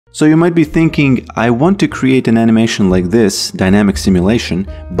So you might be thinking, I want to create an animation like this, dynamic simulation,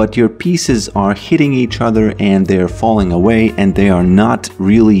 but your pieces are hitting each other and they're falling away and they are not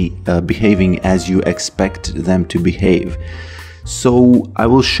really behaving as you expect them to behave. So I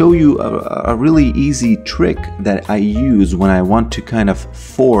will show you a really easy trick that I use when I want to kind of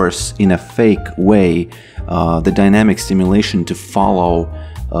force in a fake way the dynamic simulation to follow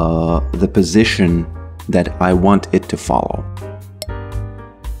the position that I want it to follow.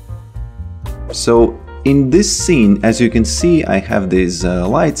 So in this scene, as you can see, I have these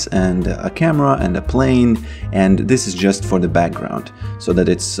lights and a camera and a plane, and this is just for the background so that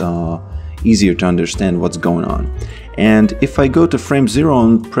it's easier to understand what's going on. And if I go to frame 0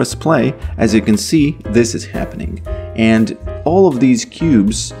 and press play, as you can see, this is happening. And all of these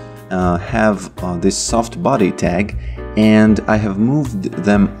cubes have this soft body tag, and I have moved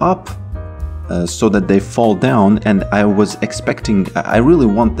them up so that they fall down, and I was expecting, I really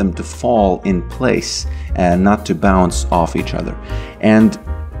want them to fall in place and not to bounce off each other. And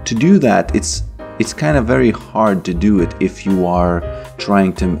to do that, it's kind of very hard to do it if you are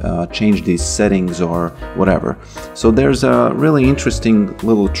trying to change these settings or whatever. So there's a really interesting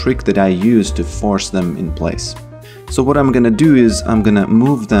little trick that I use to force them in place. So what I'm gonna do is I'm gonna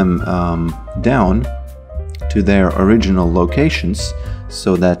move them down to their original locations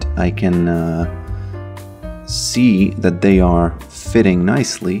so that I can see that they are fitting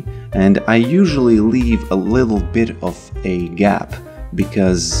nicely, and I usually leave a little bit of a gap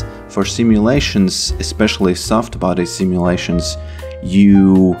because for simulations, especially soft body simulations,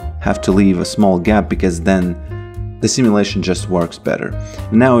 you have to leave a small gap because then the simulation just works better.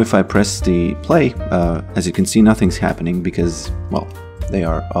 Now if I press the play, as you can see, nothing's happening because, well, they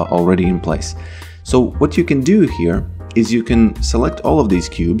are already in place. So what you can do here is you can select all of these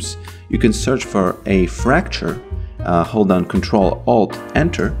cubes, you can search for a fracture, hold down Ctrl Alt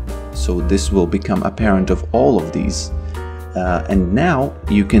Enter, so this will become apparent of all of these, and now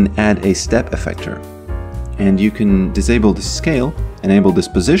you can add a Step Effector, and you can disable the scale, enable this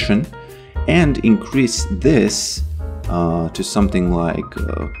position, and increase this to something like,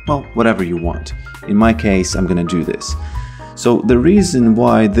 well, whatever you want. In my case, I'm gonna do this. So the reason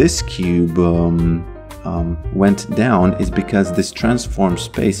why this cube went down is because this transform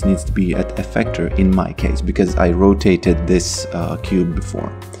space needs to be at effector in my case, because I rotated this cube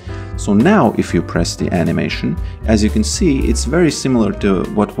before. So now if you press the animation, as you can see, it's very similar to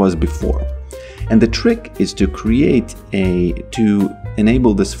what was before. And the trick is to create to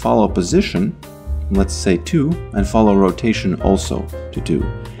enable this follow position, let's say 2, and follow rotation also to 2.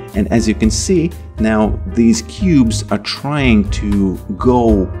 And as you can see, now these cubes are trying to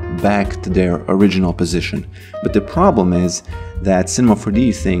go back to their original position. But the problem is that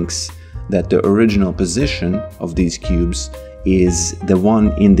Cinema4D thinks that the original position of these cubes is the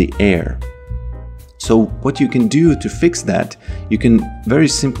one in the air. So what you can do to fix that, you can very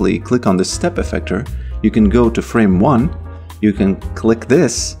simply click on the Step Effector, you can go to frame 1, you can click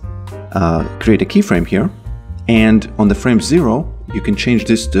this, create a keyframe here, and on the frame 0, you can change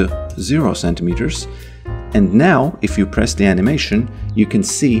this to 0 centimeters, and now if you press the animation, you can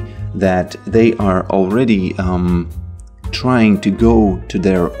see that they are already trying to go to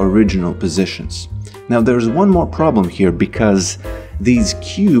their original positions. Now there's one more problem here, because these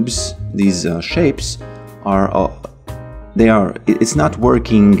cubes, these shapes are it's not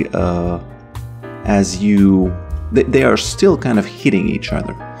working as you, they are still kind of hitting each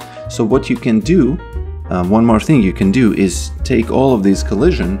other. So what you can do, one more thing you can do, is take all of these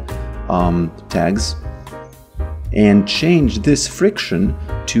collision tags and change this friction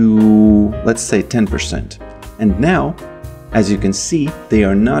to, let's say, 10%. And now, as you can see, they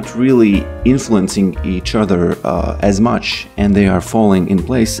are not really influencing each other as much, and they are falling in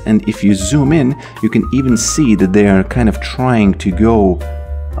place. And if you zoom in, you can even see that they are kind of trying to go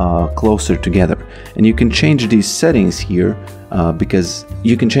closer together. And you can change these settings here, because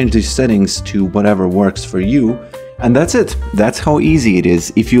you can change these settings to whatever works for you. And that's it. That's how easy it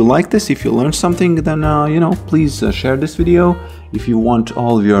is. If you like this, if you learned something, then you know, please share this video. If you want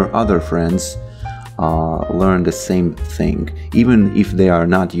all of your other friends learn the same thing, even if they are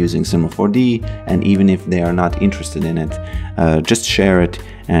not using Cinema4D, and even if they are not interested in it, just share it,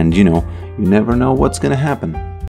 and you know, you never know what's gonna happen.